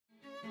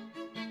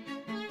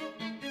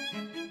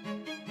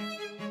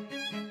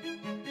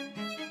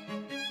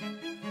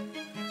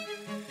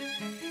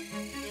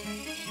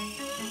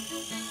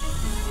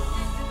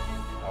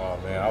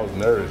man, I was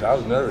nervous. I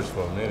was nervous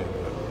for a minute,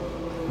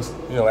 but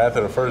you know,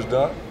 after the first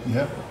dunk,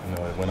 yeah, you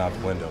know, it went out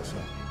the window. So.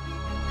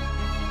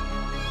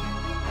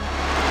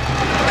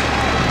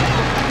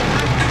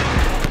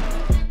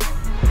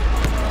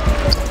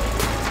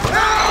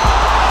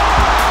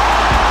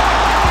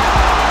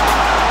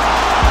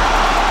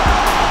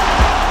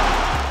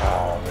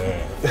 Oh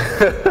man.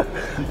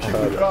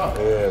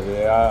 Yeah,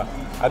 man.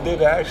 I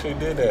actually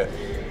did that.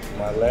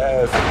 My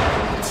last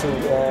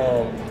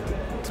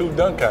two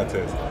dunk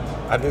contests.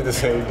 I did the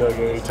same dunk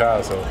every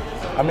time, so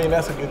I mean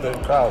that's to get the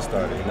crowd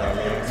started, you know what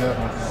I mean? So, I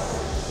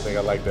think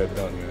I like that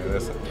dunk, you know.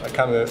 That's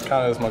kind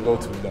of is my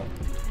go-to dunk.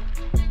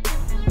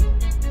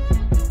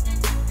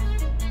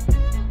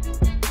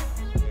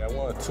 Yeah, I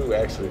won two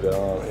actually, the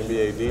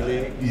NBA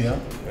D-League. Yeah.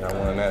 And I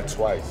won that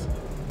twice.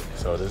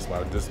 So this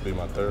will be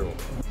my third one.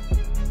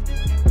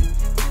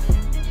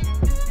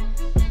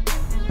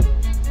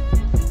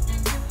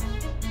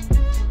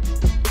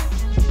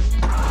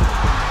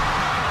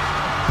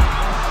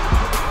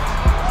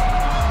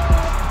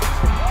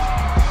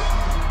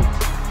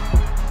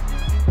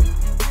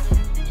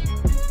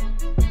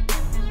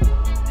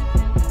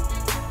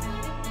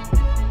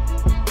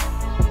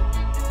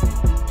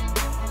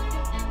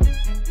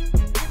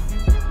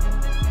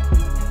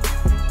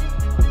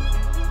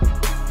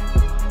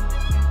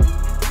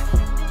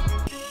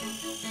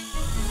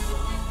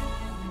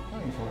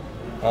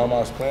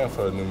 I was playing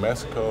for New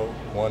Mexico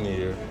 1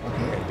 year,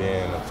 and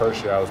then the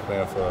first year I was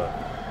playing for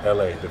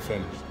LA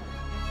Defenders.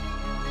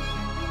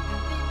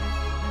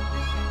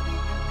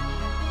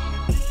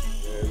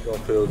 Yeah, it's gonna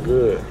feel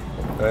good.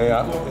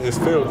 It's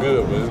feel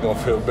good, but it's gonna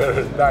feel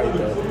better tonight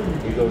though.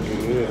 We're gonna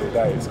get good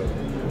tonight, so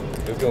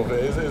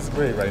it's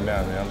great right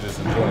now, man. I'm just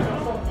enjoying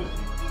it.